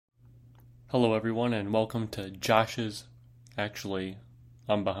Hello, everyone, and welcome to Josh's. Actually,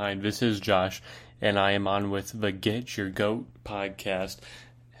 I'm behind. This is Josh, and I am on with the Get Your Goat podcast.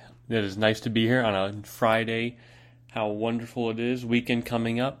 It is nice to be here on a Friday. How wonderful it is. Weekend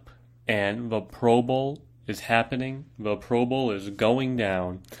coming up, and the Pro Bowl is happening. The Pro Bowl is going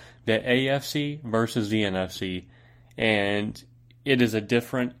down. The AFC versus the NFC. And it is a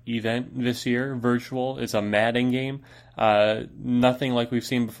different event this year, virtual. It's a Madden game. Nothing like we've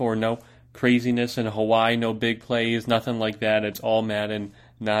seen before. No craziness in Hawaii, no big plays, nothing like that. It's all Madden,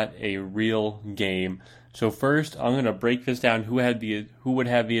 not a real game. So first, I'm going to break this down. Who would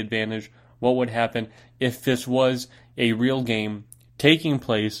have the advantage? What would happen if this was a real game taking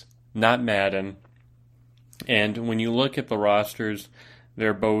place, not Madden? And when you look at the rosters,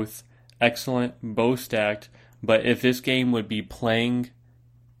 they're both excellent, both stacked. But if this game would be playing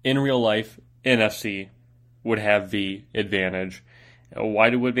in real life, NFC would have the advantage. Why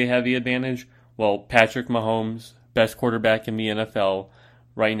would they have the advantage? Well, Patrick Mahomes, best quarterback in the NFL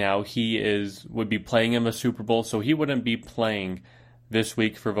right now, would be playing in the Super Bowl, so he wouldn't be playing this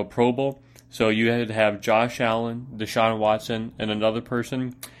week for the Pro Bowl. So you would have Josh Allen, Deshaun Watson, and another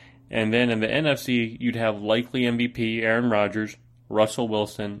person. And then in the NFC, you'd have likely MVP Aaron Rodgers, Russell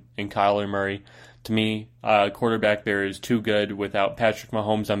Wilson, and Kyler Murray. To me, quarterback there is too good without Patrick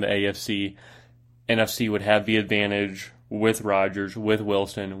Mahomes on the AFC. NFC would have the advantage with Rodgers, with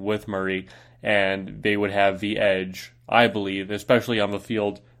Wilson, with Murray, and they would have the edge, I believe, especially on the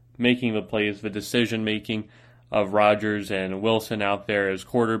field, making the plays, the decision-making of Rodgers and Wilson out there as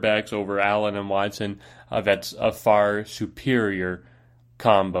quarterbacks over Allen and Watson. That's a far superior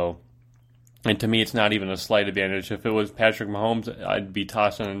combo. And to me, it's not even a slight advantage. If it was Patrick Mahomes, I'd be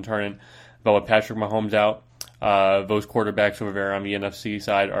tossing and turning. But with Patrick Mahomes out, those quarterbacks over there on the NFC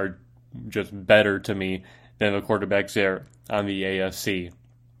side are just better to me than the quarterbacks there on the AFC.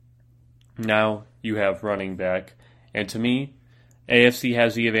 Now you have running back. And to me, AFC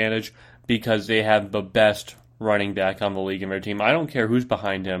has the advantage because they have the best running back on the league in their team. I don't care who's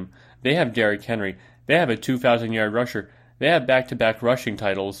behind him. They have Derrick Henry. They have a 2,000-yard rusher. They have back-to-back rushing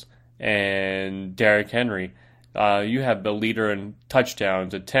titles and Derrick Henry. You have the leader in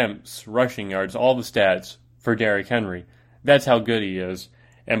touchdowns, attempts, rushing yards, all the stats for Derrick Henry. That's how good he is.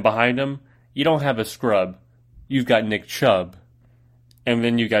 And behind him, you don't have a scrub. You've got Nick Chubb. And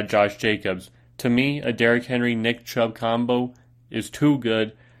then you got Josh Jacobs. To me, a Derrick Henry-Nick Chubb combo is too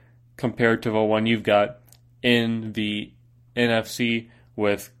good compared to the one you've got in the NFC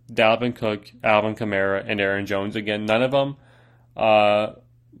with Dalvin Cook, Alvin Kamara, and Aaron Jones. Again, none of them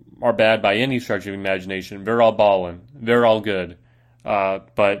are bad by any stretch of imagination. They're all balling. They're all good.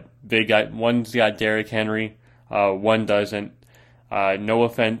 But one's got Derrick Henry, one doesn't. No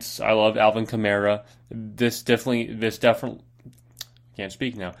offense, I love Alvin Kamara. This definitely can't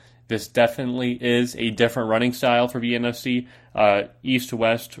speak now. This definitely is a different running style for the NFC,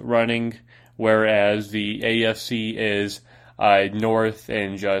 east-west running, whereas the AFC is north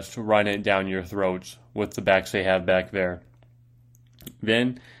and just run it down your throats with the backs they have back there.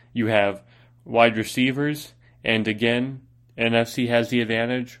 Then you have wide receivers, and again, NFC has the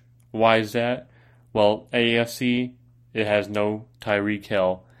advantage. Why is that? Well, AFC, it has no Tyreek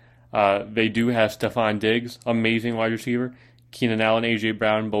Hill. They do have Stephon Diggs, amazing wide receiver. Keenan Allen, A.J.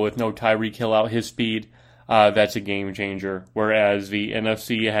 Brown, but with no Tyreek Hill out his speed, that's a game changer. Whereas the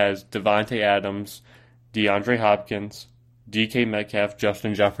NFC has Devontae Adams, DeAndre Hopkins, DK Metcalf,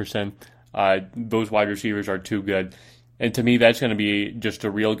 Justin Jefferson. Those wide receivers are too good. And to me, that's going to be just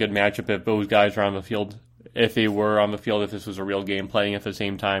a real good matchup if those guys are on the field. If they were on the field, if this was a real game playing at the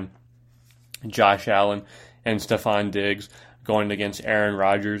same time. Josh Allen and Stephon Diggs going against Aaron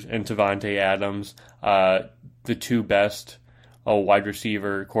Rodgers and Devontae Adams. The two best wide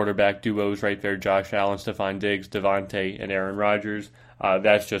receiver quarterback duos right there. Josh Allen, Stephon Diggs, Devontae, and Aaron Rodgers.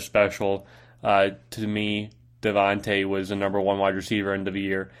 That's just special. To me, Devontae was the number one wide receiver end of the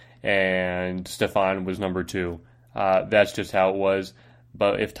year, and Stephon was number two. That's just how it was.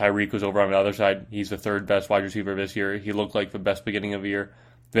 But if Tyreek was over on the other side, he's the third best wide receiver this year. He looked like the best beginning of the year.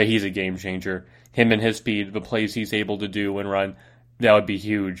 But he's a game changer. Him and his speed, the plays he's able to do and run, that would be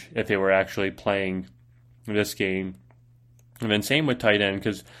huge if they were actually playing this game. And then same with tight end,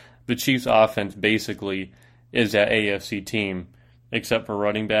 because the Chiefs' offense basically is that AFC team, except for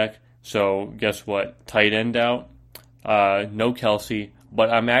running back. So guess what? Tight end out. No Kelsey.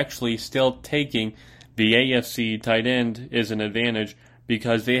 But I'm actually still taking the AFC tight end is an advantage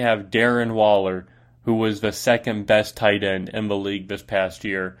because they have Darren Waller, who was the second best tight end in the league this past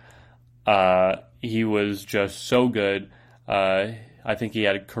year. He was just so good. I think he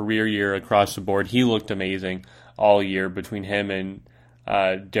had a career year across the board. He looked amazing all year between him and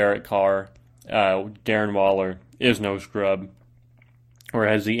Derek Carr Darren Waller is no scrub.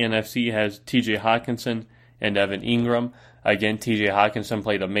 Whereas the NFC has TJ Hawkinson and Evan Ingram. Again, TJ Hawkinson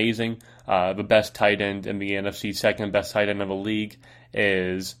played amazing. The best tight end in the NFC, second best tight end of the league,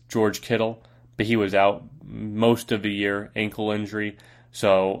 is George Kittle. But he was out most of the year, ankle injury.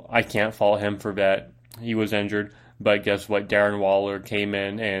 So I can't fault him for that. He was injured. But guess what? Darren Waller came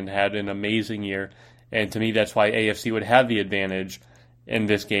in and had an amazing year. And to me, that's why AFC would have the advantage in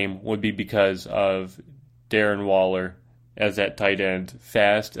this game, would be because of Darren Waller as that tight end.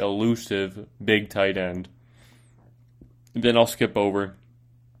 Fast, elusive, big tight end. Then I'll skip over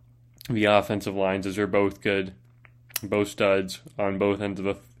the offensive lines, as they're both good. Both studs on both ends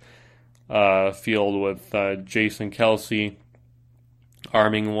of the field, with Jason Kelce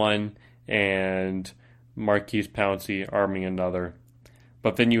arming one and Marquise Pouncey arming another.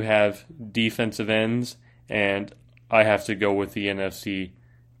 But then you have defensive ends, and I have to go with the NFC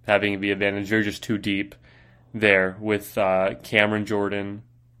having the advantage. They're just too deep there with Cameron Jordan,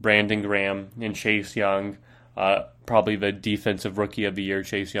 Brandon Graham, and Chase Young. Probably the defensive rookie of the year,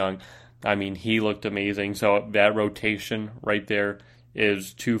 Chase Young. I mean, he looked amazing. So that rotation right there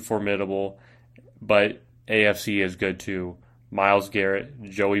is too formidable. But AFC is good too. Myles Garrett,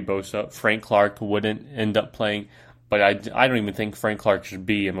 Joey Bosa, Frank Clark wouldn't end up playing. But I don't even think Frank Clark should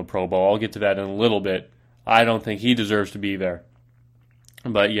be in the Pro Bowl. I'll get to that in a little bit. I don't think he deserves to be there.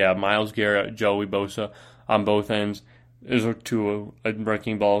 But yeah, Myles Garrett, Joey Bosa on both ends is to a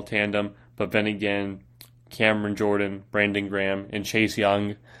wrecking ball tandem. But then again, Cameron Jordan, Brandon Graham, and Chase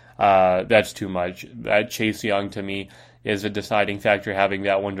Young, that's too much. That Chase Young, to me, is a deciding factor. Having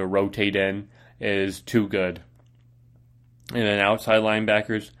that one to rotate in is too good. And then outside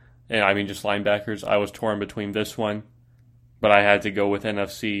linebackers, and I mean just linebackers, I was torn between this one, but I had to go with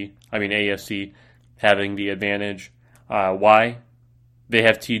AFC having the advantage. Why? They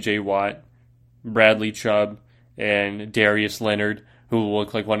have TJ Watt, Bradley Chubb, and Darius Leonard, who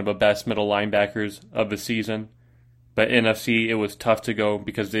look like one of the best middle linebackers of the season. But NFC, it was tough to go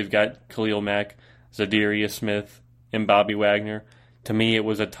because they've got Khalil Mack, Zadarius Smith, and Bobby Wagner. To me, it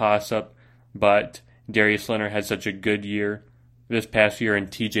was a toss-up, but Darius Leonard had such a good year this past year, and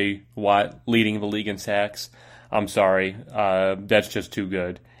TJ Watt leading the league in sacks. I'm sorry, that's just too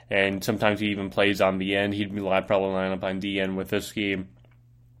good. And sometimes he even plays on the end. He'd probably line up on the end with this game,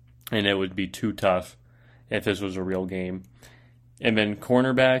 and it would be too tough if this was a real game. And then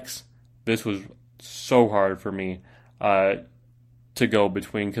cornerbacks, this was so hard for me to go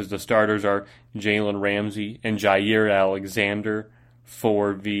between, because the starters are Jalen Ramsey and Jair Alexander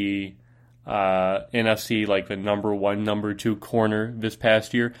for the NFC, like the number one, number two corner this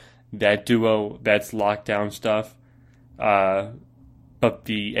past year. That duo, that's lockdown stuff. But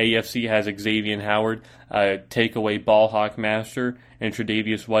the AFC has Xavier Howard, takeaway ball hawk master, and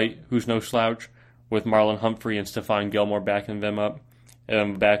Tre'Davious White, who's no slouch, with Marlon Humphrey and Stephon Gilmore backing them up.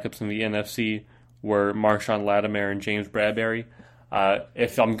 And backups in the NFC were Marshawn Lattimore and James Bradbury.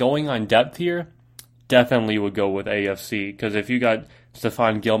 If I'm going on depth here, definitely would go with AFC, because if you got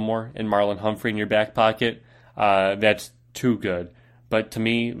Stephon Gilmore and Marlon Humphrey in your back pocket, that's too good. But to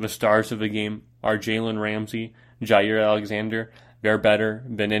me, the stars of the game are Jalen Ramsey, Jair Alexander. They're better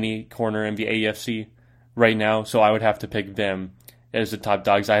than any corner in the AFC right now, so I would have to pick them as the top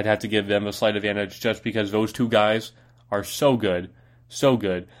dogs. I'd have to give them a slight advantage just because those two guys are so good. So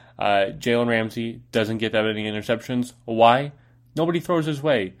good. Jalen Ramsey doesn't get that many interceptions. Why? Nobody throws his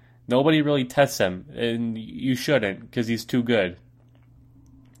way. Nobody really tests him, and you shouldn't, because he's too good.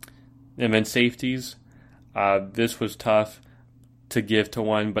 And then safeties. This was tough to give to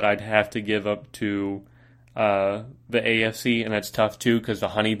one, but I'd have to give up to the AFC, and that's tough too, because the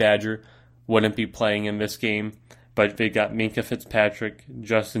Honey Badger wouldn't be playing in this game. But they got Minkah Fitzpatrick,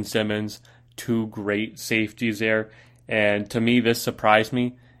 Justin Simmons, two great safeties there. And to me, this surprised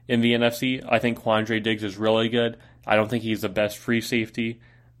me in the NFC. I think Quandre Diggs is really good. I don't think he's the best free safety,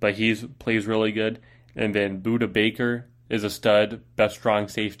 but he plays really good. And then Budda Baker is a stud, best strong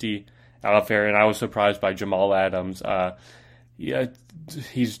safety out there. And I was surprised by Jamal Adams.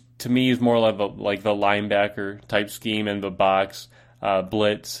 He's more like the linebacker type scheme in the box,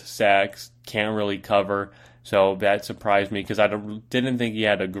 blitz, sacks, can't really cover. So that surprised me because I didn't think he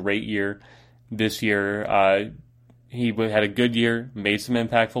had a great year this year. He had a good year, made some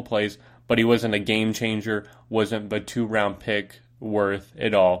impactful plays, but he wasn't a game changer, wasn't the 2-round pick worth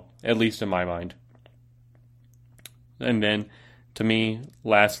it all, at least in my mind. And then, to me,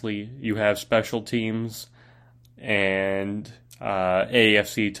 lastly, you have special teams, and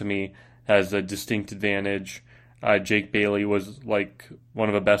AFC, to me, has a distinct advantage. Jake Bailey was like one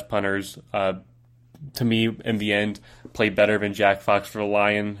of the best punters to me, in the end, played better than Jack Fox for the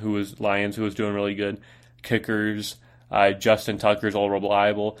Lions, who was doing really good. Kickers, Justin Tucker's all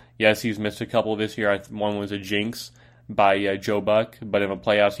reliable. Yes, he's missed a couple this year. One was a jinx by Joe Buck, but in the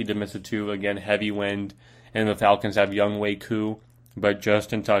playoffs he did miss it too. Again, heavy wind, and the Falcons have Younghoe Koo, but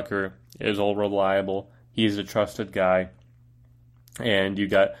Justin Tucker is all reliable. He's a trusted guy. And you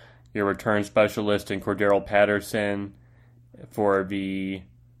got your return specialist in Cordero Patterson for the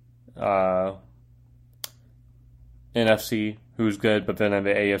NFC, who's good, but then in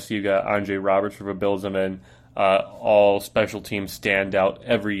the AFC you got Andre Roberts for the Bills, and then all special teams stand out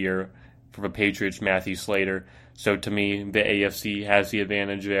every year for the Patriots, Matthew Slater. So to me, the AFC has the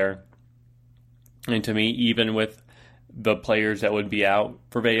advantage there. And to me, even with the players that would be out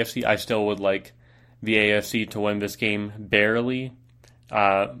for the AFC, I still would like the AFC to win this game barely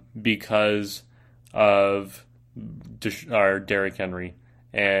because of Derrick Henry.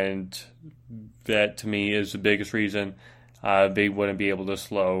 And that, to me, is the biggest reason they wouldn't be able to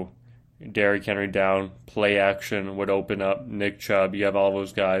slow Derrick Henry down. Play action would open up Nick Chubb. You have all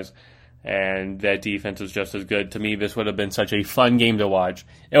those guys. And that defense is just as good. To me, this would have been such a fun game to watch.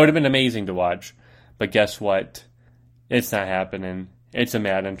 It would have been amazing to watch. But guess what? It's not happening. It's a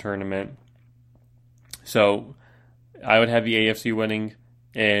Madden tournament. So I would have the AFC winning.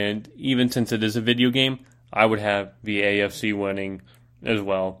 And even since it is a video game, I would have the AFC winning as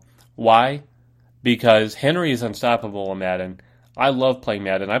well. Why? Because Henry is unstoppable in Madden. I love playing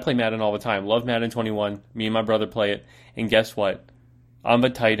Madden. I play Madden all the time. Love Madden 21. Me and my brother play it. And guess what? I'm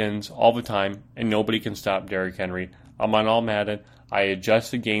the Titans all the time, and nobody can stop Derrick Henry. I'm on all Madden. I adjust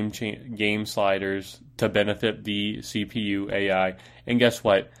the game sliders to benefit the CPU AI. And guess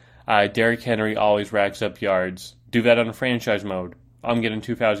what? Derrick Henry always racks up yards. Do that on a franchise mode. I'm getting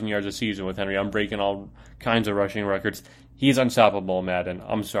 2,000 yards a season with Henry. I'm breaking all kinds of rushing records. He's unstoppable, Madden.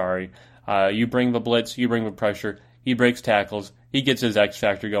 I'm sorry. You bring the blitz, you bring the pressure. He breaks tackles. He gets his X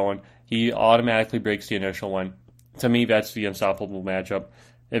factor going. He automatically breaks the initial one. To me, that's the unstoppable matchup.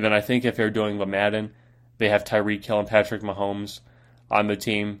 And then I think if they're doing the Madden, they have Tyreek Hill and Patrick Mahomes on the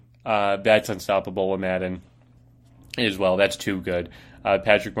team. That's unstoppable with Madden as well. That's too good.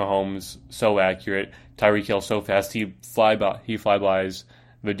 Patrick Mahomes, so accurate. Tyreek Hill, so fast. He flybys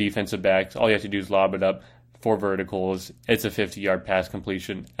the defensive backs. All you have to do is lob it up for verticals. It's a 50-yard pass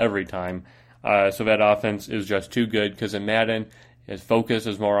completion every time. So that offense is just too good because in Madden, his focus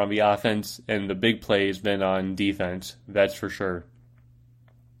is more on the offense and the big plays than on defense. That's for sure.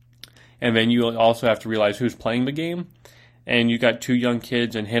 And then you also have to realize who's playing the game. And you got two young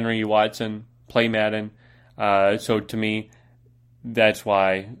kids and Henry Watson play Madden. So to me, that's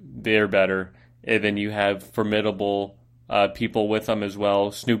why they're better. And then you have formidable people with them as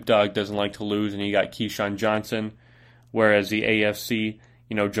well. Snoop Dogg doesn't like to lose, and you got Keyshawn Johnson. Whereas the AFC,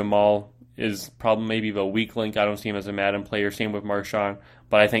 Jamal is probably maybe the weak link. I don't see him as a Madden player. Same with Marshawn.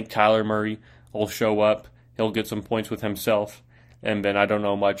 But I think Kyler Murray will show up. He'll get some points with himself. And then I don't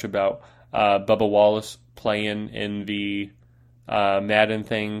know much about Bubba Wallace playing in the Madden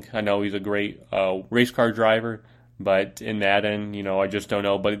thing. I know he's a great race car driver. But in Madden, I just don't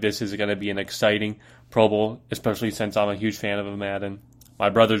know. But this is going to be an exciting Pro Bowl, especially since I'm a huge fan of Madden. My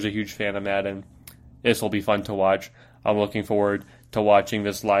brother's a huge fan of Madden. This will be fun to watch. I'm looking forward to watching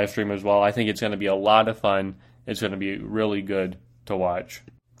this live stream as well. I think it's going to be a lot of fun. It's going to be really good to watch.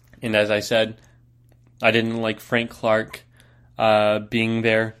 And as I said, I didn't like Frank Clark being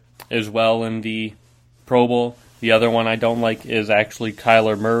there as well in the Pro Bowl. The other one I don't like is actually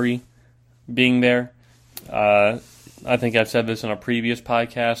Kyler Murray being there. I think I've said this in a previous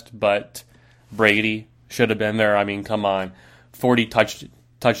podcast, but Brady should have been there. I mean, come on. 40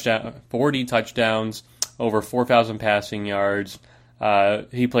 touchdowns, over 4,000 passing yards.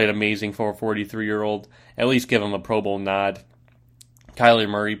 He played amazing for a 43-year-old. At least give him a Pro Bowl nod. Kyler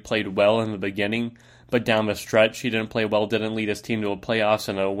Murray played well in the beginning, but down the stretch he didn't play well, didn't lead his team to a playoffs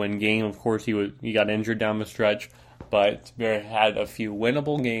and a win game. Of course, he got injured down the stretch, but they had a few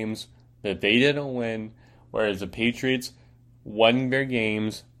winnable games that they didn't win, whereas the Patriots won their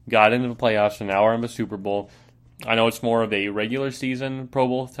games, got into the playoffs, and now are in the Super Bowl. I know it's more of a regular season Pro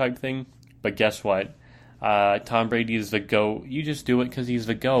Bowl type thing, but guess what? Tom Brady is the GOAT. You just do it because he's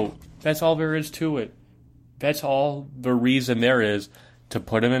the GOAT. That's all there is to it. That's all the reason there is to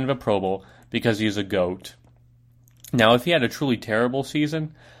put him in the Pro Bowl, because he's a GOAT. Now, if he had a truly terrible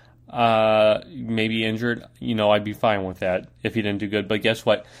season, maybe injured, I'd be fine with that if he didn't do good. But guess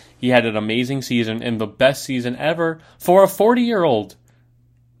what? He had an amazing season and the best season ever for a 40-year-old.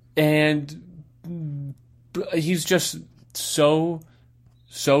 And he's just so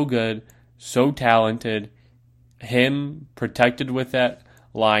good, so talented. Him protected with that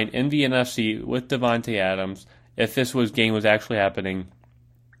line in the NFC with Devontae Adams. If this game was actually happening,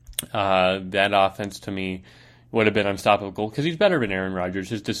 that offense to me would have been unstoppable because he's better than Aaron Rodgers.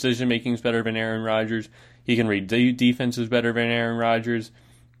 His decision making is better than Aaron Rodgers. He can read defenses better than Aaron Rodgers.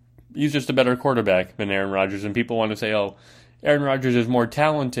 He's just a better quarterback than Aaron Rodgers. And people want to say, oh, Aaron Rodgers is more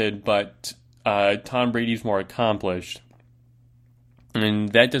talented, but Tom Brady's more accomplished. And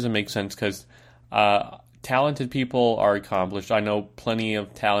that doesn't make sense because talented people are accomplished. I know plenty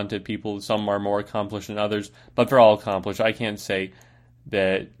of talented people. Some are more accomplished than others, but they're all accomplished. I can't say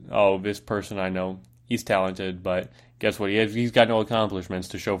that, oh, this person I know, he's talented, but guess what? He's got no accomplishments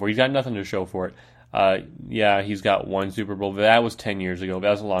to show for it. He's got nothing to show for it. Yeah, he's got one Super Bowl, but that was 10 years ago. That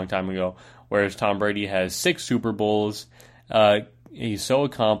was a long time ago. Whereas Tom Brady has 6 Super Bowls. He's so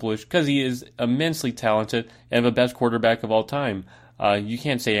accomplished because he is immensely talented and the best quarterback of all time. You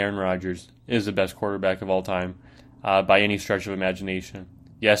can't say Aaron Rodgers is the best quarterback of all time by any stretch of imagination.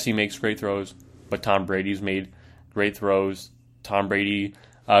 Yes, he makes great throws, but Tom Brady's made great throws. Tom Brady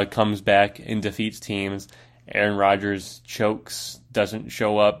comes back and defeats teams. Aaron Rodgers chokes, doesn't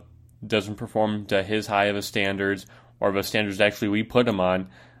show up, doesn't perform to his high of a standards or the standards actually we put him on.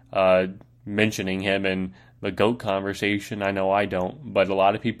 Mentioning him in the GOAT conversation, I know I don't, but a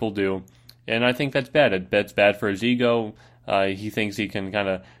lot of people do. And I think that's bad. That's bad for his ego. He thinks he can kind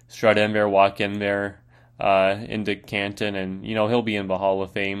of strut in there, walk in there into Canton, and he'll be in the Hall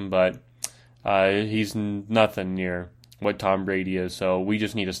of Fame, but he's nothing near what Tom Brady is. So we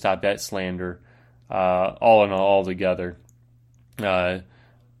just need to stop that slander all in all together. Aaron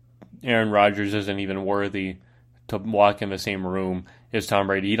Rodgers isn't even worthy to walk in the same room as Tom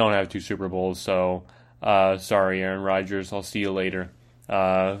Brady. You don't have 2 Super Bowls, so sorry, Aaron Rodgers. I'll see you later.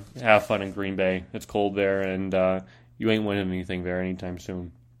 Have fun in Green Bay. It's cold there, and you ain't winning anything there anytime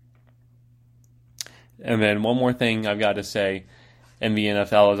soon. And then one more thing I've got to say in the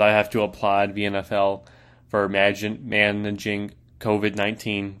NFL is I have to applaud the NFL for managing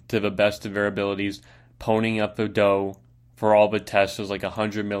COVID-19 to the best of their abilities, ponying up the dough for all the tests. It was like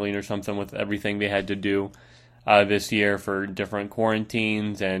 $100 million or something with everything they had to do this year for different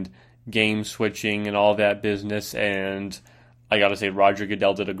quarantines and game switching and all that business. And I got to say, Roger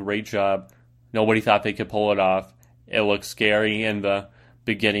Goodell did a great job. Nobody thought they could pull it off. It looked scary in the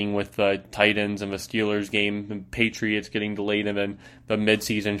beginning with the Titans and the Steelers game, the Patriots getting delayed, and then the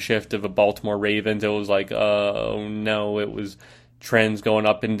midseason shift of the Baltimore Ravens. It was like, oh no, it was trends going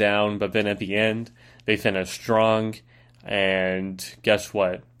up and down. But then at the end, they finished strong. And guess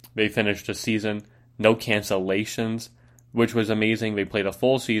what? They finished the season, no cancellations, which was amazing. They played a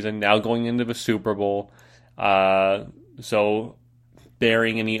full season, now going into the Super Bowl. So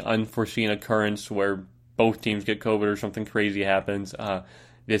barring any unforeseen occurrence where both teams get COVID or something crazy happens,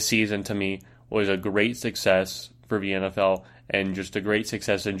 this season to me was a great success for the NFL and just a great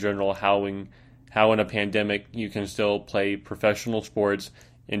success in general, how in a pandemic you can still play professional sports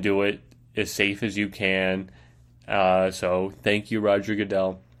and do it as safe as you can. So thank you, Roger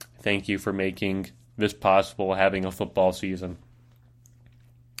Goodell. Thank you for making this possible, having a football season.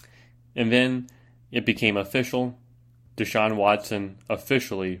 And then it became official. Deshaun Watson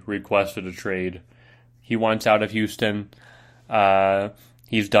officially requested a trade. He wants out of Houston.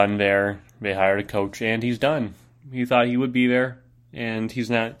 He's done there. They hired a coach, and he's done. He thought he would be there, and he's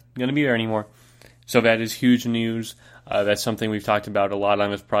not going to be there anymore. So that is huge news. That's something we've talked about a lot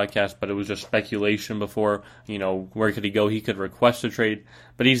on this podcast, but it was just speculation before. Where could he go? He could request a trade,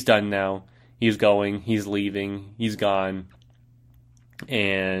 but he's done now. He's going. He's leaving. He's gone.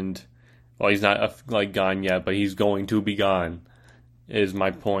 And, well, he's not gone yet, but he's going to be gone, is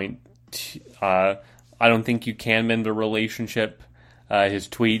my point. I don't think you can mend the relationship. His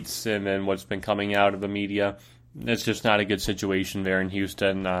tweets and then what's been coming out of the media, it's just not a good situation there in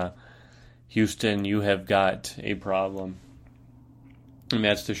Houston. Houston, you have got a problem. And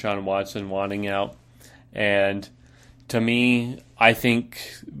that's Deshaun Watson wanting out. And to me, I think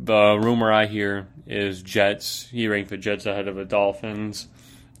the rumor I hear is Jets. He ranked the Jets ahead of the Dolphins.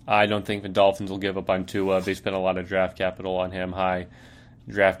 I don't think the Dolphins will give up on Tua. They spent a lot of draft capital on him, high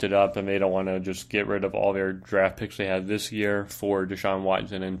drafted up, and they don't want to just get rid of all their draft picks they have this year for Deshaun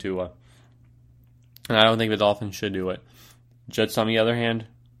Watson and Tua. And I don't think the Dolphins should do it. Jets, on the other hand,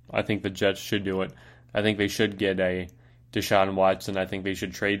 I think the Jets should do it. I think they should get a Deshaun Watson. I think they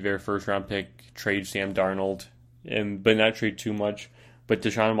should trade their first-round pick, trade Sam Darnold, but not trade too much. But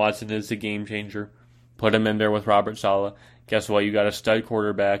Deshaun Watson is the game changer. Put him in there with Robert Saleh. Guess what? You got a stud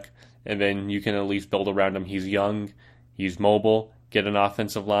quarterback, and then you can at least build around him. He's young. He's mobile. Get an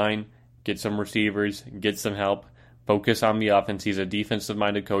offensive line. Get some receivers. Get some help. Focus on the offense. He's a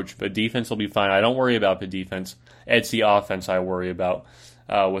defensive-minded coach. The defense will be fine. I don't worry about the defense. It's the offense I worry about.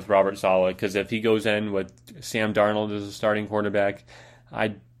 with Robert Saleh, because if he goes in with Sam Darnold as a starting quarterback,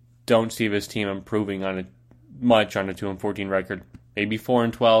 I don't see this team improving much on a 2-14 record. Maybe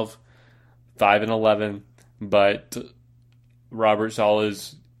 4-12, 5-11, but Robert Saleh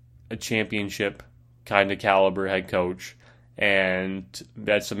is a championship kind of caliber head coach, and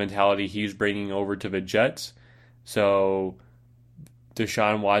that's the mentality he's bringing over to the Jets. So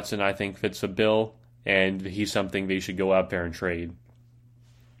Deshaun Watson, I think, fits the bill, and he's something they should go out there and trade.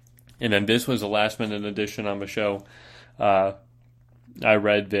 And then this was a last-minute addition on the show. I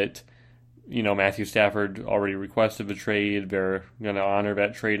read that, Matthew Stafford already requested the trade. They're going to honor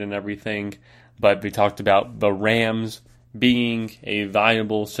that trade and everything. But they talked about the Rams being a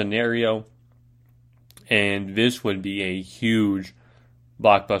viable scenario. And this would be a huge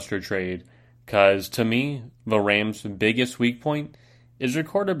blockbuster trade. Because to me, the Rams' biggest weak point is their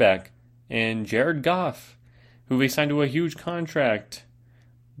quarterback. And Jared Goff, who they signed to a huge contract.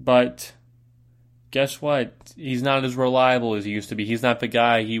 But guess what? He's not as reliable as he used to be. He's not the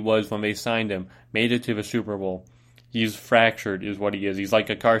guy he was when they signed him. Made it to the Super Bowl. He's fractured is what he is. He's like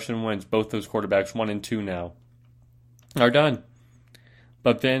a Carson Wentz. Both those quarterbacks, 1 and 2 now, are done.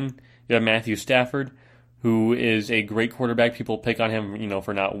 But then you have Matthew Stafford, who is a great quarterback. People pick on him,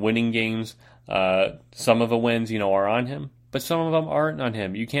 for not winning games. Some of the wins, are on him. But some of them aren't on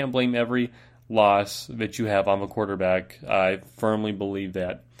him. You can't blame every loss that you have on the quarterback. I firmly believe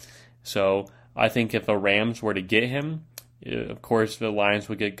that. So I think if the Rams were to get him, of course the Lions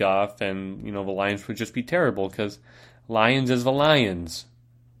would get Goff, and the Lions would just be terrible because Lions is the Lions.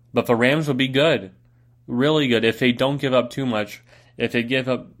 But the Rams would be good, really good, if they don't give up too much. If they give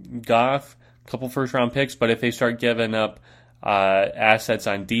up Goff, a couple first-round picks, but if they start giving up assets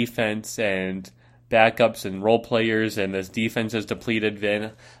on defense and backups and role players, and this defense is depleted,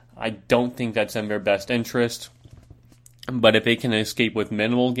 then I don't think that's in their best interest. But if they can escape with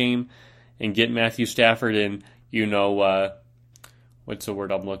minimal game and get Matthew Stafford in, what's the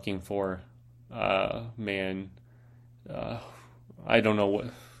word I'm looking for? I don't know what.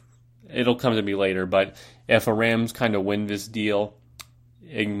 It'll come to me later. But if the Rams kind of win this deal,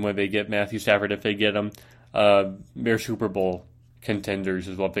 and when they get Matthew Stafford, if they get him, they're Super Bowl contenders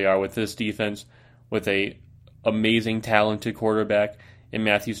is what they are with this defense, with a amazing, talented quarterback in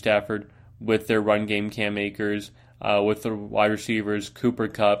Matthew Stafford, with their run game Cam Akers, with the wide receivers Cooper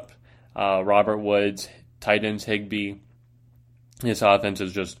Kupp, Robert Woods, tight ends Higbee. This offense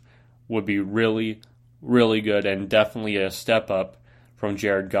would be really, really good, and definitely a step up from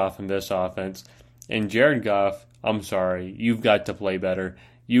Jared Goff in this offense. And Jared Goff, I'm sorry, you've got to play better.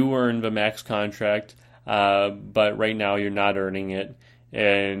 You earned the max contract, but right now you're not earning it,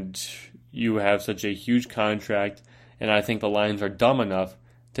 and you have such a huge contract, and I think the Lions are dumb enough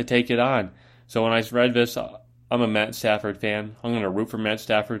to take it on. So when I read this, I'm a Matt Stafford fan. I'm going to root for Matt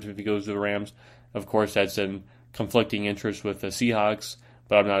Stafford if he goes to the Rams. Of course, that's in conflicting interest with the Seahawks,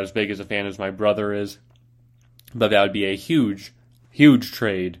 but I'm not as big as a fan as my brother is. But that would be a huge, huge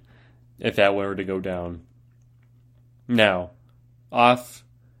trade if that were to go down. Now, off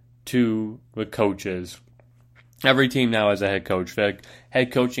to the coaches. Every team now has a head coach. The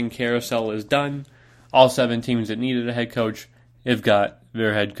head coaching carousel is done. All 7 teams that needed a head coach have got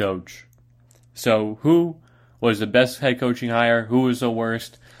their head coach. So who was the best head coaching hire? Who was the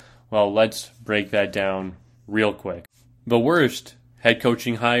worst? Well, let's break that down real quick. The worst head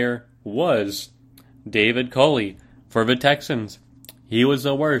coaching hire was David Culley for the Texans. He was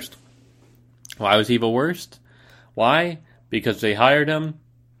the worst. Why was he the worst? Why? Because they hired him,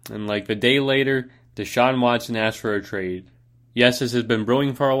 and like the day later, Deshaun Watson asked for a trade. Yes, this has been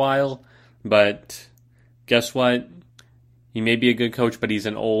brewing for a while, but guess what? He may be a good coach, but he's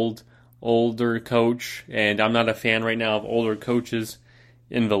an older coach, and I'm not a fan right now of older coaches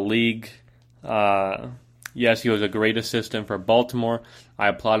in the league. Yes, he was a great assistant for Baltimore. I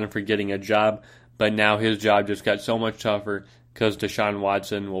applaud him for getting a job, but now his job just got so much tougher because Deshaun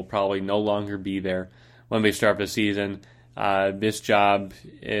Watson will probably no longer be there when they start the season. This job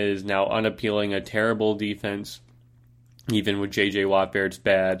is now unappealing, a terrible defense. Even with J.J. Watt there, it's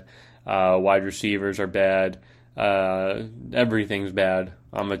bad. Wide receivers are bad. Everything's bad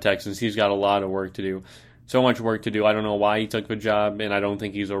on the Texans. He's got a lot of work to do. So much work to do. I don't know why he took the job, and I don't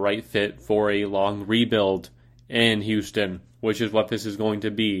think he's a right fit for a long rebuild in Houston, which is what this is going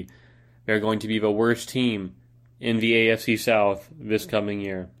to be. They're going to be the worst team in the AFC South this coming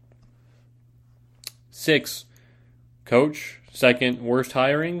year. 6. Coach, second worst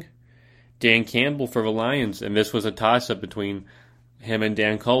hiring, Dan Campbell for the Lions, and this was a toss-up between him and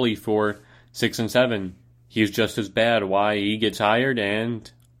Dan Culley for 6 and 7. He's just as bad. Why he gets hired,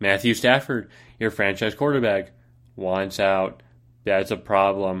 and Matthew Stafford, your franchise quarterback, wants out. That's a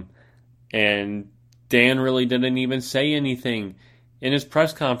problem. And Dan really didn't even say anything in his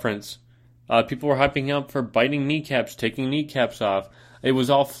press conference. People were hyping him up for biting kneecaps, taking kneecaps off. It was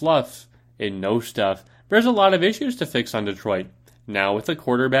all fluff and no stuff. There's a lot of issues to fix on Detroit. Now with the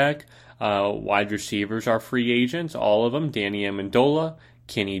quarterback, wide receivers are free agents, all of them. Danny Amendola,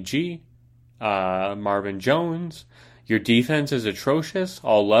 Kenny G, Marvin Jones. Your defense is atrocious,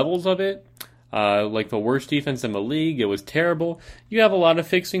 all levels of it. Like the worst defense in the league. It was terrible. You have a lot of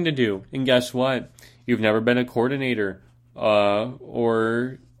fixing to do. And guess what? You've never been a coordinator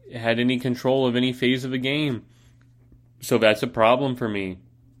or had any control of any phase of a game. So that's a problem for me.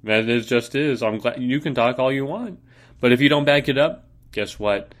 That just is. I'm glad you can talk all you want. But if you don't back it up, guess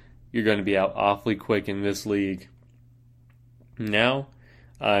what? You're going to be out awfully quick in this league. Now,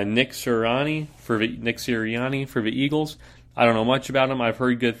 Nick Sirianni for the Eagles. I don't know much about him. I've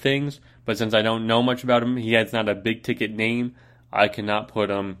heard good things. But since I don't know much about him, he has not a big-ticket name. I cannot put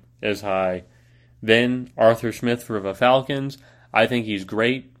him as high. Then Arthur Smith for the Falcons. I think he's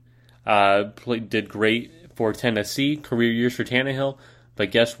great. Did great for Tennessee. Career years for Tannehill.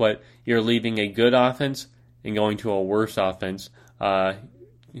 But guess what? You're leaving a good offense and going to a worse offense.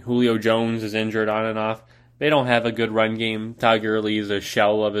 Julio Jones is injured on and off. They don't have a good run game. Todd Gurley is a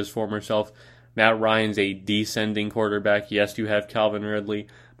shell of his former self. Matt Ryan's a descending quarterback. Yes, you have Calvin Ridley,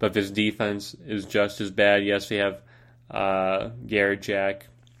 but this defense is just as bad. Yes, they have Garrett Jack.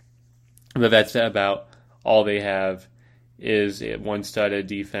 But that's about all they have is one studded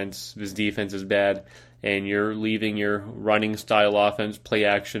defense. This defense is bad, and you're leaving your running style offense play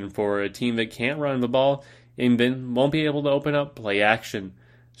action for a team that can't run the ball and then won't be able to open up play action.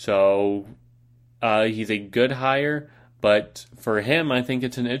 So he's a good hire, but for him, I think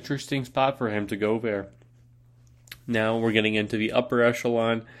it's an interesting spot for him to go there. Now we're getting into the upper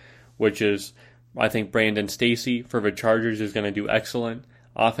echelon, which is, I think, Brandon Staley for the Chargers is going to do excellent.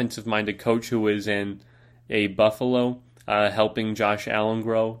 Offensive-minded coach who is in a Buffalo, helping Josh Allen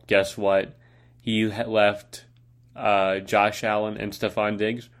grow. Guess what? He left Josh Allen and Stephon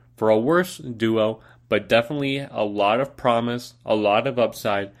Diggs for a worse duo, but definitely a lot of promise, a lot of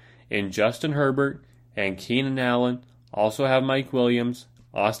upside in Justin Herbert and Keenan Allen. Also have Mike Williams,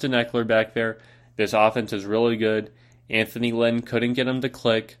 Austin Eckler back there. This offense is really good. Anthony Lynn couldn't get him to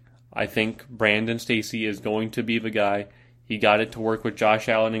click. I think Brandon Staley is going to be the guy. He got it to work with Josh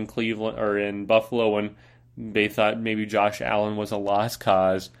Allen in Cleveland or in Buffalo when they thought maybe Josh Allen was a lost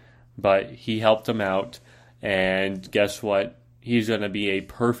cause, but he helped him out. And guess what? He's going to be a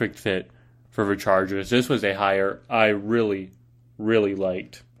perfect fit for the Chargers. This was a hire I really, really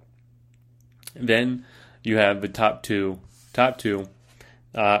liked. Then you have the top two.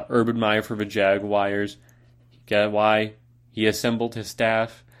 Urban Meyer for the Jaguars. Get why? He assembled his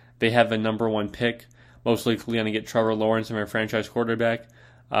staff. They have the number one pick. Most likely going to get Trevor Lawrence and their franchise quarterback.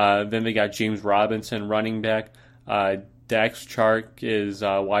 Then they got James Robinson, running back. Dax Chark is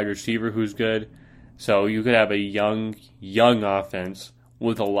a wide receiver who's good. So you could have a young offense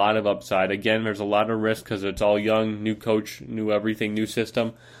with a lot of upside. Again, there's a lot of risk because it's all young, new coach, new everything, new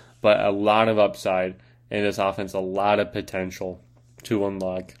system. But a lot of upside in this offense, a lot of potential to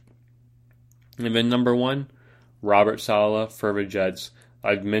unlock. And then number one, Robert Saleh for the Jets.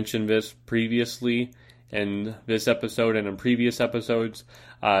 I've mentioned this previously in this episode and in previous episodes.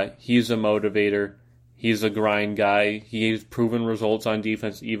 He's a motivator. He's a grind guy. He's proven results on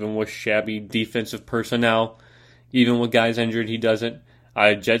defense, even with shabby defensive personnel. Even with guys injured, he doesn't.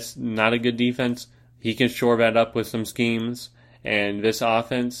 Jets, not a good defense. He can shore that up with some schemes. And this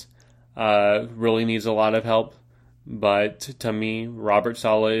offense really needs a lot of help. But to me, Robert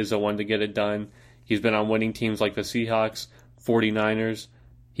Saleh is the one to get it done. He's been on winning teams like the Seahawks, 49ers.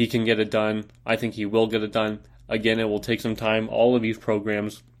 He can get it done. I think he will get it done. Again, it will take some time. All of these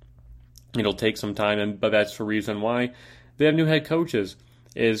programs, it'll take some time, but that's the reason why they have new head coaches,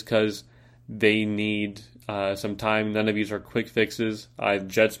 is because they need some time. None of these are quick fixes.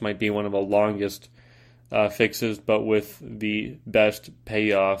 Jets might be one of the longest fixes, but with the best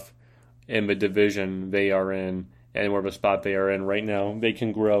payoff in the division they are in and where the spot they are in right now, they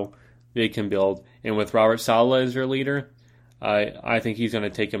can grow, they can build. And with Robert Saleh as their leader, I think he's going to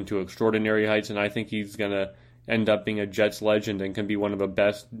take them to extraordinary heights, and I think he's going to end up being a Jets legend and can be one of the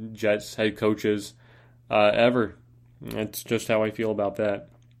best Jets head coaches ever. That's just how I feel about that.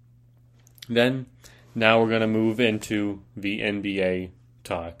 Then, now we're going to move into the NBA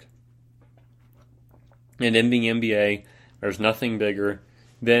talk. And in the NBA, there's nothing bigger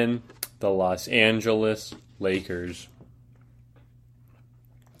than the Los Angeles Lakers.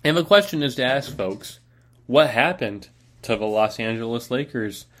 And the question is to ask folks, what happened to the Los Angeles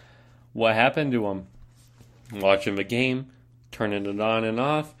Lakers? What happened to them? Watching the game, turning it on and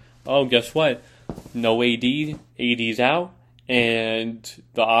off. Oh, guess what? No AD. AD's out, and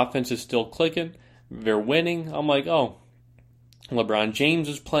the offense is still clicking. They're winning. I'm like, oh, LeBron James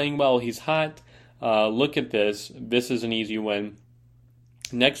is playing well. He's hot. Look at this. This is an easy win.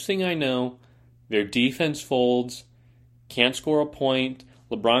 Next thing I know, their defense folds, can't score a point.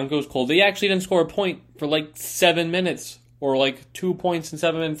 LeBron goes cold. They actually didn't score a point for like 7 minutes, or like 2 points in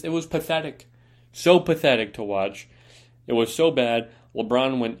 7 minutes. It was pathetic. So pathetic to watch. It was so bad.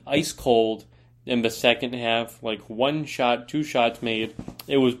 LeBron went ice cold in the second half. Like 1 shot, 2 shots made.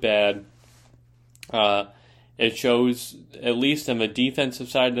 It was bad. It shows, at least on the defensive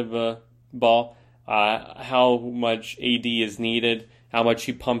side of the ball, how much AD is needed, how much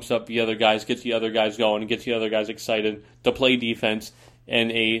he pumps up the other guys, gets the other guys going, gets the other guys excited to play defense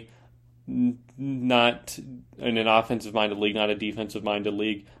in not in an offensive-minded league, not a defensive-minded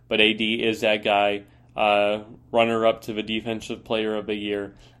league, but AD is that guy, runner-up to the Defensive Player of the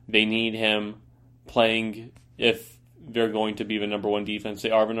Year. They need him playing if they're going to be the number one defense.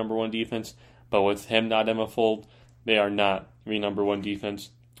 They are the number one defense, but with him not in the fold, they are not the number one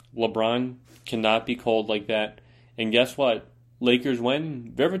defense. LeBron cannot be cold like that. And guess what? Lakers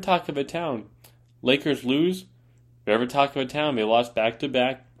win, they're the talk of the town. Lakers lose, they're the talk of the town. They lost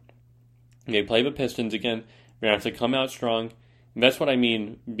back-to-back. They play the Pistons again. They're going to have to come out strong. And that's what I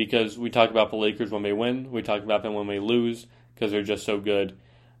mean, because we talk about the Lakers when they win. We talk about them when they lose, because they're just so good.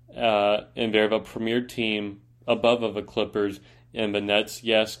 And they're the premier team above of the Clippers and the Nets.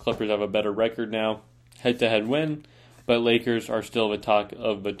 Yes, Clippers have a better record now, head-to-head win, but Lakers are still the talk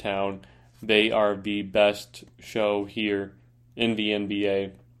of the town. They are the best show here in the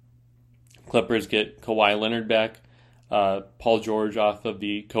NBA. Clippers get Kawhi Leonard back, Paul George off of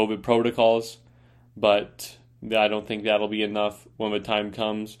the COVID protocols, but I don't think that'll be enough when the time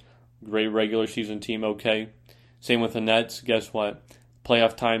comes. Great regular season team, okay. Same with the Nets. Guess what?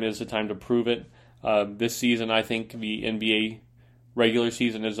 Playoff time is the time to prove it. This season, I think the NBA regular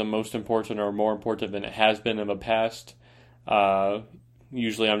season is the most important, or more important than it has been in the past.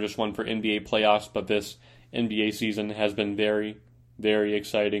 Usually I'm just one for NBA playoffs, but this NBA season has been very, very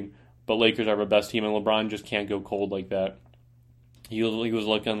exciting. But Lakers are the best team, and LeBron just can't go cold like that. He was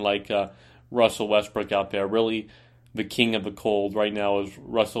looking like Russell Westbrook out there. Really, the king of the cold right now is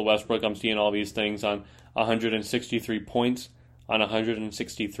Russell Westbrook. I'm seeing all these things on 163 points on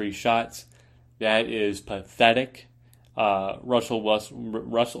 163 shots. That is pathetic. Russell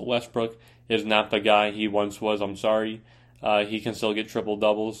Westbrook is not the guy he once was. I'm sorry. He can still get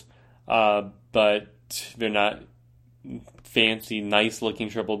triple-doubles, but they're not fancy, nice-looking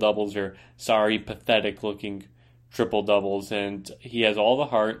triple-doubles. They're sorry, pathetic-looking triple-doubles, and he has all the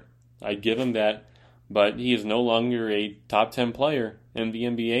heart. I give him that, but he is no longer a top 10 player in the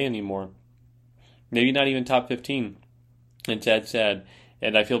NBA anymore. Maybe not even top 15. It's that sad,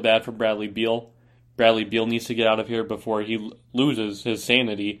 and I feel bad for Bradley Beal. Bradley Beal needs to get out of here before he loses his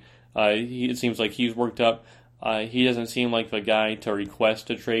sanity. It seems like he's worked up. He doesn't seem like the guy to request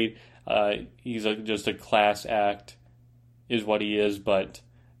a trade. He's just a class act, is what he is, but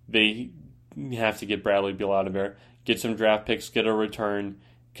they have to get Bradley Beal out of there. Get some draft picks, get a return,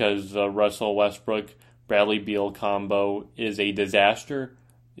 because the Russell Westbrook, Bradley Beal combo is a disaster.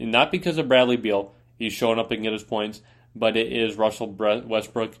 Not because of Bradley Beal. He's showing up and get his points, but it is Russell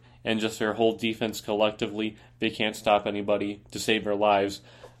Westbrook and just their whole defense collectively. They can't stop anybody to save their lives.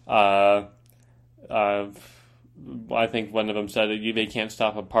 I think one of them said it, they can't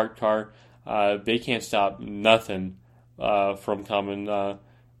stop a parked car. They can't stop nothing from coming.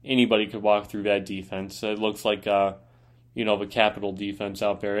 Anybody could walk through that defense. It looks like, the Capitol defense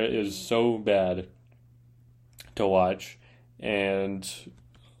out there. It is so bad to watch. And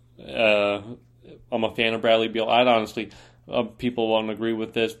I'm a fan of Bradley Beal. I'd honestly, people won't agree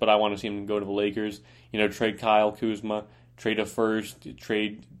with this, but I want to see him go to the Lakers. Trade Kyle Kuzma, trade a first,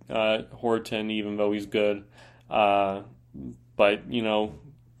 trade Horton, even though he's good. But,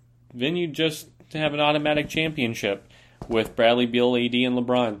 then you just have an automatic championship with Bradley Beal, AD, and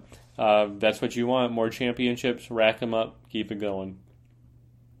LeBron. That's what you want. More championships, rack them up, keep it going.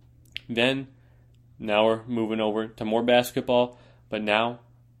 Then, now we're moving over to more basketball, but now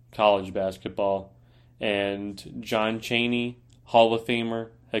college basketball. And John Chaney, Hall of Famer,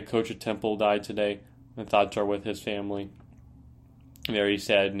 head coach at Temple, died today. My thoughts are with his family. Very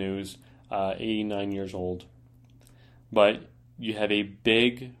sad news. 89 years old. But you have a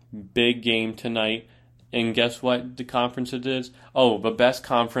big, big game tonight. And guess what the conference it is? Oh, the best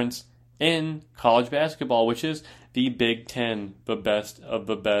conference in college basketball, which is the Big Ten. The best of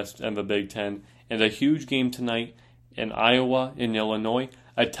the best and the Big Ten. And a huge game tonight in Iowa and Illinois.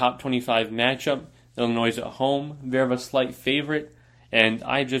 A top 25 matchup. Illinois is at home. They're a slight favorite, and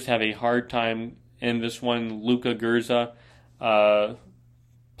I just have a hard time in this one. Luka Gurza,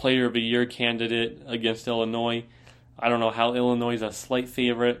 Player of the Year candidate against Illinois. I don't know how Illinois is a slight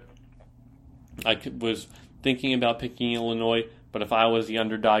favorite. Was thinking about picking Illinois, but if I was the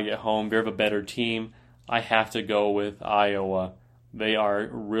underdog at home, they're a better team. I have to go with Iowa. They are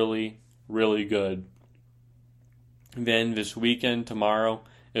really, really good. Then this weekend, tomorrow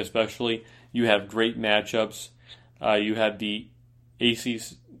especially, you have great matchups. You have the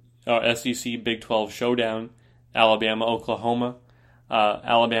SEC Big 12 showdown, Alabama, Oklahoma.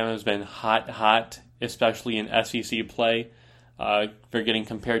 Alabama has been hot, especially in SEC play. They're getting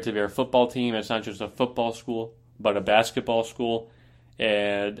compared to their football team. It's not just a football school, but a basketball school.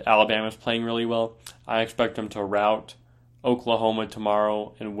 And Alabama's playing really well. I expect them to rout Oklahoma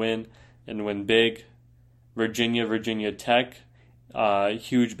tomorrow and win big. Virginia Tech,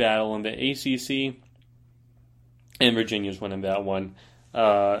 huge battle in the ACC, and Virginia's winning that one.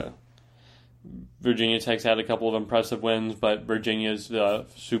 Virginia Tech's had a couple of impressive wins, but Virginia's the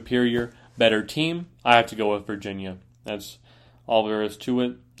superior, better team. I have to go with Virginia. That's all there is to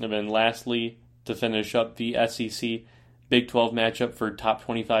it. And then lastly, to finish up the SEC Big 12 matchup for top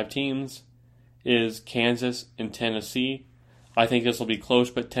 25 teams is Kansas and Tennessee. I think this will be close,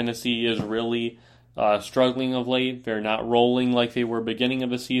 but Tennessee is really struggling of late. They're not rolling like they were beginning of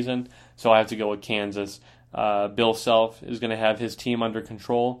the season, so I have to go with Kansas. Bill Self is going to have his team under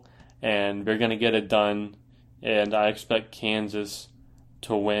control, and they're going to get it done, and I expect Kansas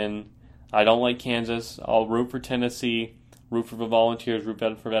to win. I don't like Kansas. I'll root for Tennessee, root for the Volunteers, root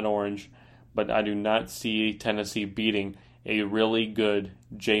for that Orange, but I do not see Tennessee beating a really good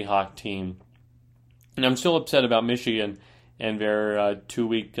Jayhawk team. And I'm still upset about Michigan and their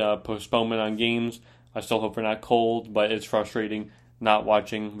 2-week postponement on games. I still hope they're not cold, but it's frustrating not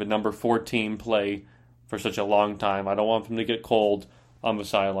watching the number 4 team play for such a long time. I don't want them to get cold on the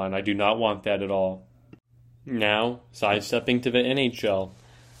sideline. I do not want that at all. Now, sidestepping to the NHL.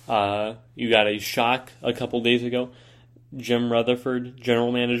 You got a shock a couple days ago. Jim Rutherford,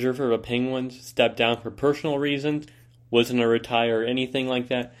 general manager for the Penguins, stepped down for personal reasons. Wasn't to retire or anything like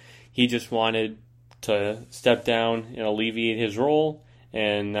that. He just wanted to step down and alleviate his role,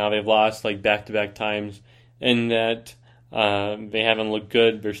 and now they've lost like back-to-back times, and that they haven't looked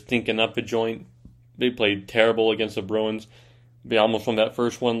good. They're stinking up a joint. They played terrible against the Bruins. They almost won that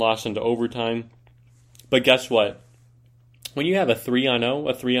first one, lost into overtime. But guess what? When you have a 3-0,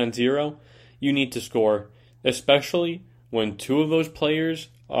 a 3-0, you need to score, especially when 2 of those players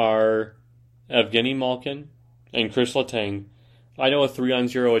are Evgeny Malkin and Chris Letang. I know a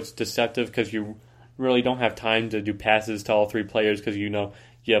 3-0, it's deceptive because you really don't have time to do passes to all 3 players because you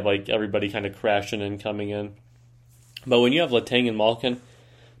have like everybody kind of crashing and coming in. But when you have Letang and Malkin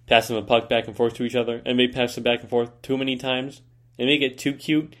passing the puck back and forth to each other, and they pass it back and forth too many times, and they get too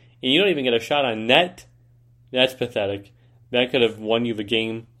cute, and you don't even get a shot on net, that's pathetic. That could have won you the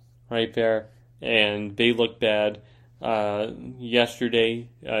game right there, and they look bad. Yesterday,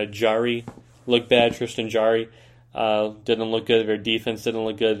 Jari looked bad. Tristan Jari didn't look good. Their defense didn't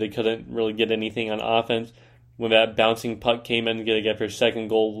look good. They couldn't really get anything on offense. When that bouncing puck came in to get their second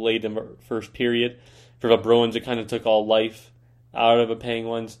goal late in the first period, for the Bruins, it kind of took all life out of the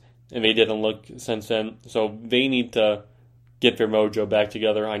Penguins, and they didn't look since then. So they need to get their mojo back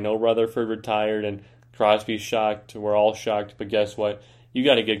together. I know Rutherford retired, and Crosby's shocked. We're all shocked, but guess what? You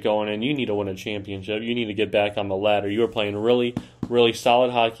got to get going, and you need to win a championship. You need to get back on the ladder. You are playing really, really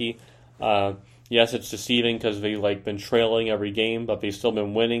solid hockey. Yes, it's deceiving because they've been trailing every game, but they've still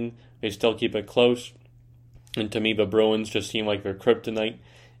been winning. They still keep it close. And to me, the Bruins just seem like their kryptonite.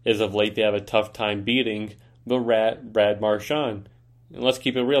 As of late, they have a tough time beating the rat, Brad Marchand. And let's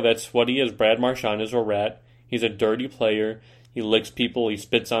keep it real. That's what he is. Brad Marchand is a rat. He's a dirty player. He licks people. He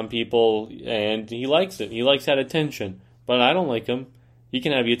spits on people, and he likes it. He likes that attention. But I don't like him. He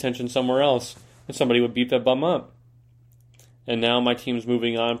can have the attention somewhere else, and somebody would beat that bum up. And now my team's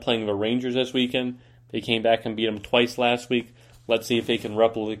moving on, playing the Rangers this weekend. They came back and beat them twice last week. Let's see if they can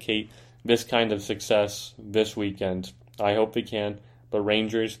replicate this kind of success this weekend. I hope they can. But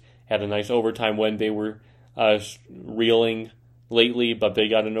Rangers had a nice overtime win. They were reeling lately, but they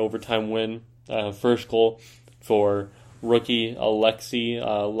got an overtime win. First goal for rookie Alexis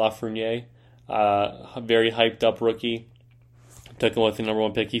Lafreniere. Very hyped up rookie. Took him with the number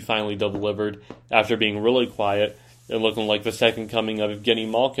 1 pick. He finally delivered after being really quiet and looking like the second coming of Evgeny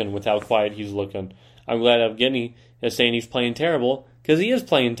Malkin with how quiet he's looking. I'm glad Evgeny is saying he's playing terrible because he is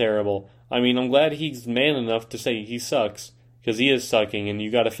playing terrible. I mean, I'm glad he's man enough to say he sucks because he is sucking and you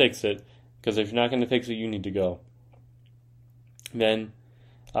got to fix it because if you're not going to fix it, you need to go. Then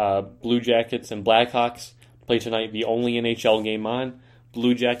Blue Jackets and Blackhawks play tonight, the only NHL game on.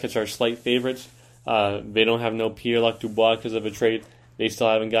 Blue Jackets are slight favorites. They don't have no Pierre-Luc Dubois because of a trade. They still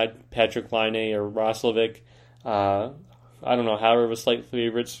haven't got Patrick Laine or Roslovic. I don't know, however, slight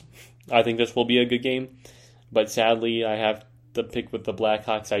favorites. I think this will be a good game. But sadly, I have to pick with the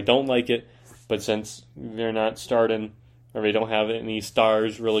Blackhawks. I don't like it, but since they're not starting, or they don't have any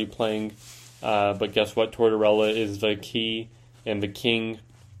stars really playing, but guess what? Tortorella is the key and the king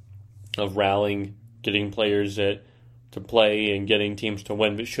of rallying, getting players to play and getting teams to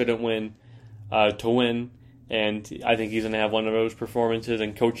win, but shouldn't win, to win. And I think he's going to have one of those performances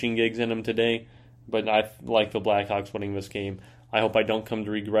and coaching gigs in him today. But I like the Blackhawks winning this game. I hope I don't come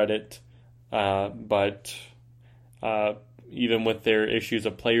to regret it. But even with their issues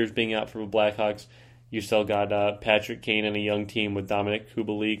of players being out for the Blackhawks, you still got Patrick Kane and a young team with Dominic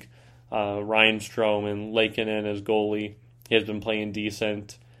Kubalik, Ryan Strome, and Laakkonen as goalie. He has been playing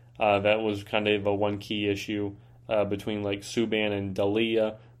decent. That was kind of a one key issue between like Subban and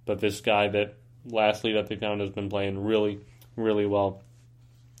Dalia. But this guy that they found has been playing really, really well.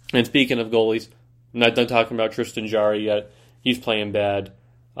 And speaking of goalies, I'm not done talking about Tristan Jarry yet. He's playing bad.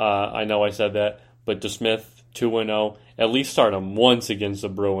 I know I said that. But DeSmith, 2-0. At least start him once against the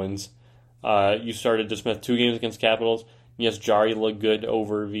Bruins. You started DeSmith 2 games against Capitals. Yes, Jarry looked good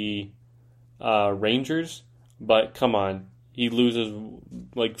over the Rangers. But come on. He loses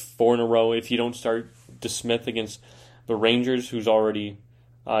like 4 in a row. If you don't start DeSmith against the Rangers, who's already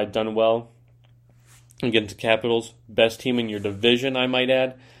done well against the Capitals, best team in your division, I might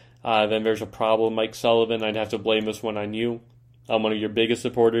add, then there's a problem. Mike Sullivan, I'd have to blame this one on you. I'm one of your biggest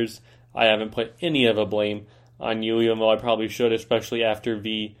supporters. I haven't put any of the blame on you, even though I probably should, especially after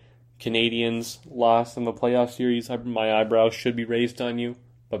the Canadiens lost in the playoff series. My eyebrows should be raised on you,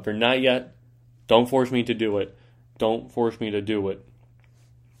 but they're not yet. Don't force me to do it. Don't force me to do it.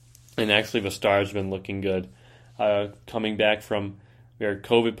 And actually, the Stars have been looking good. Coming back from their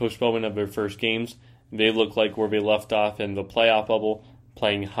COVID postponement of their first games, they look like where they left off in the playoff bubble,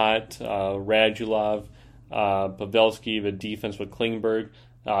 playing hot. Radulov, Pavelski, the defense with Klingberg.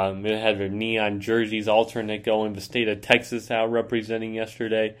 They had their neon jerseys alternate going. The state of Texas out representing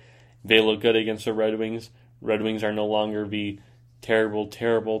yesterday. They look good against the Red Wings. Red Wings are no longer the terrible,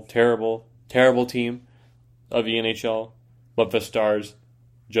 terrible, terrible, terrible team of the NHL. But the Stars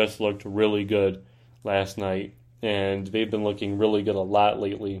just looked really good last night. And they've been looking really good a lot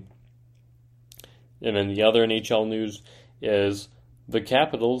lately. And then the other NHL news is the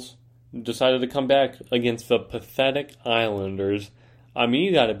Capitals decided to come back against the pathetic Islanders. I mean,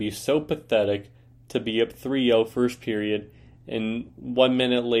 you got to be so pathetic to be up 3-0 first period, and 1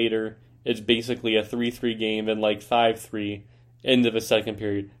 minute later, it's basically a 3-3 game and like 5-3 into the second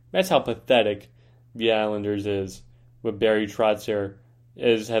period. That's how pathetic the Islanders is, with Barry Trotz there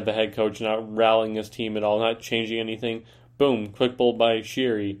as the head coach, not rallying his team at all, not changing anything. Boom, quick bolt by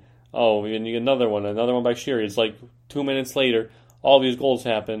Sheary. Oh, and another one by Sheary. It's like 2 minutes later, all these goals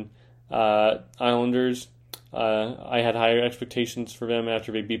happen. Islanders, I had higher expectations for them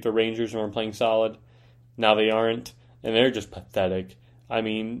after they beat the Rangers and were playing solid. Now they aren't, and they're just pathetic. I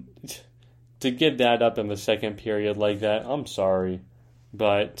mean, to give that up in the second period like that, I'm sorry.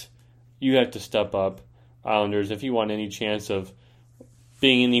 But you have to step up, Islanders, if you want any chance of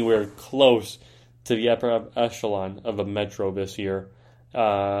being anywhere close to the upper echelon of a Metro this year.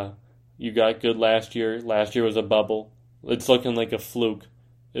 You got good last year. Last year was a bubble. It's looking like a fluke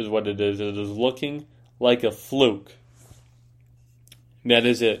is what it is. It is looking like a fluke. That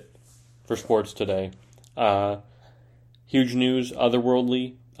is it for sports today. Huge news,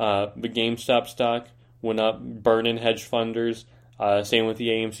 otherworldly. The GameStop stock went up, burning hedge funders. Same with the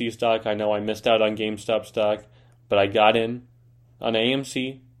AMC stock. I know I missed out on GameStop stock, but I got in on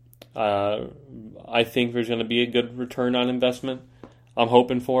AMC. I think there's going to be a good return on investment. I'm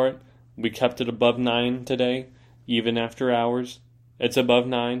hoping for it. We kept it above 9 today, even after hours. It's above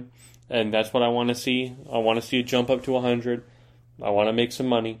 9, and that's what I want to see. I want to see it jump up to 100. I want to make some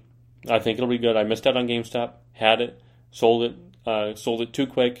money. I think it'll be good. I missed out on GameStop. Had it. Sold it too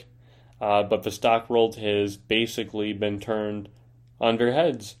quick. But the stock world has basically been turned on their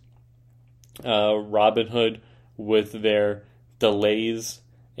heads. Robinhood, with their delays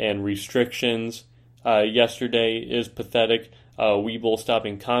and restrictions yesterday, is pathetic. Webull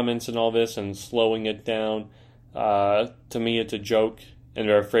stopping comments and all this and slowing it down. To me, it's a joke, and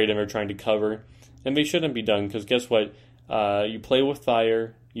they're afraid and they're trying to cover. And they shouldn't be done, because guess what? You play with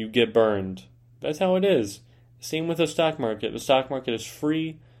fire, you get burned. That's how it is. Same with the stock market. The stock market is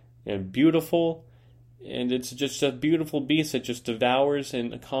free and beautiful, and it's just a beautiful beast that just devours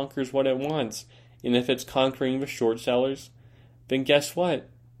and conquers what it wants. And if it's conquering the short sellers, then guess what?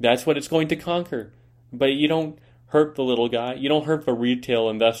 That's what it's going to conquer. But you don't hurt the little guy. You don't hurt the retail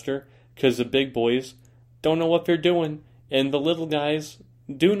investor because the big boys don't know what they're doing. And the little guys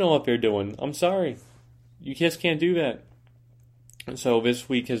do know what they're doing. I'm sorry. You just can't do that. So this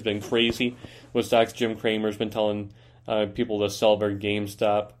week has been crazy. With stocks, Jim Cramer's been telling people to sell their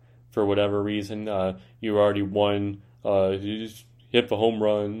GameStop for whatever reason. You already won. You just hit the home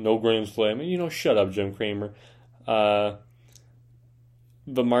run. No grand slam. And, shut up, Jim Cramer.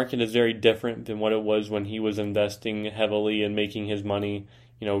 The market is very different than what it was when he was investing heavily and making his money,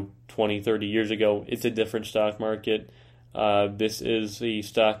 20, 30 years ago. It's a different stock market. This is the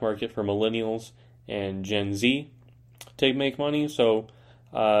stock market for millennials and Gen Z to make money. So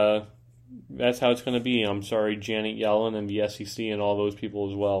that's how it's going to be. I'm sorry, Janet Yellen and the SEC and all those people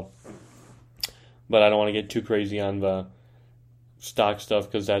as well. But I don't want to get too crazy on the stock stuff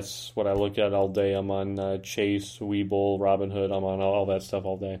because that's what I look at all day. I'm on Chase, Webull, Robinhood. I'm on all that stuff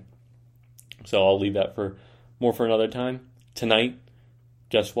all day. So I'll leave that for another time. Tonight,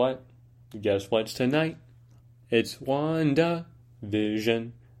 guess what? Guess what's tonight? It's WandaVision.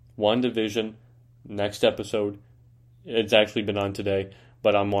 WandaVision. Next episode. It's actually been on today,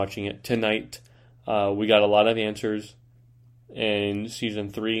 but I'm watching it tonight. We got a lot of answers in season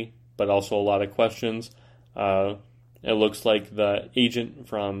 3, but also a lot of questions. It looks like the agent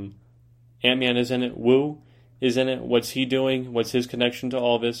from Ant-Man is in it. Wu is in it. What's he doing? What's his connection to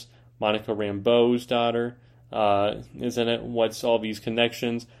all this? Monica Rambeau's daughter is in it. What's all these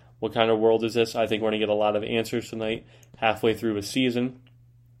connections? What kind of world is this? I think we're going to get a lot of answers tonight, halfway through the season.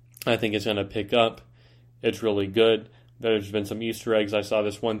 I think it's going to pick up. It's really good. There's been some Easter eggs. I saw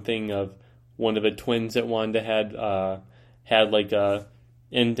this one thing of one of the twins that Wanda had like a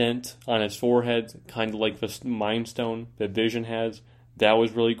indent on his forehead, kind of like the Mind Stone that Vision has. That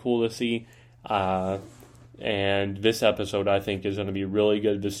was really cool to see. And this episode, I think, is going to be really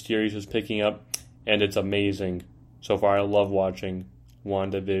good. The series is picking up, and it's amazing. So far, I love watching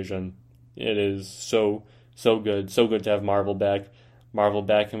WandaVision. It is so good. So good to have Marvel back. Marvel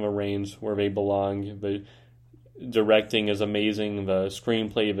back in the reins where they belong. The directing is amazing. The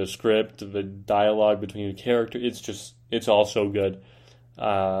screenplay, the script, the dialogue between the characters, it's all so good.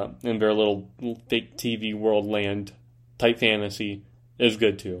 And their little fake TV world land type fantasy is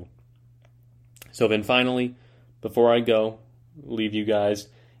good too. So then finally, before I go, leave you guys,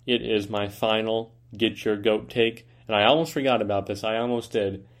 it is my final Get Your Goat take. And I almost forgot about this. I almost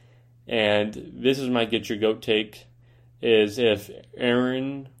did. And this is my Get Your Goat take, is if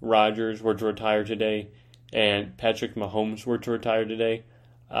Aaron Rodgers were to retire today and Patrick Mahomes were to retire today,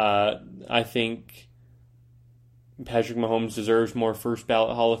 I think Patrick Mahomes deserves more first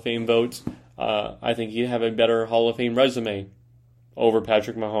ballot Hall of Fame votes. I think he'd have a better Hall of Fame resume over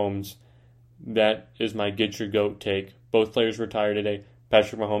Patrick Mahomes. That is my Get Your Goat take. Both players retire today.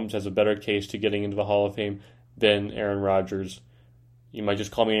 Patrick Mahomes has a better case to getting into the Hall of Fame than Aaron Rodgers. You might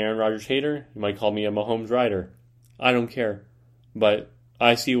just call me an Aaron Rodgers hater. You might call me a Mahomes rider. I don't care. But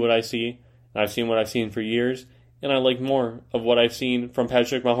I see what I see. And I've seen what I've seen for years. And I like more of what I've seen from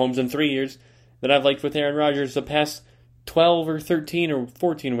Patrick Mahomes in 3 years than I've liked with Aaron Rodgers the past 12 or 13 or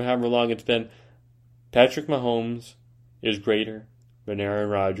 14, or however long it's been. Patrick Mahomes is greater than Aaron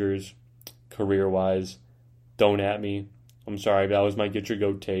Rodgers career-wise. Don't at me. I'm sorry, that was my Get Your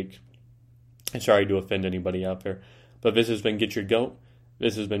Goat take. I'm sorry to offend anybody out there. But this has been Get Your Goat.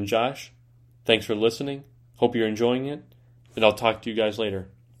 This has been Josh. Thanks for listening. Hope you're enjoying it. And I'll talk to you guys later.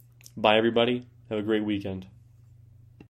 Bye, everybody. Have a great weekend.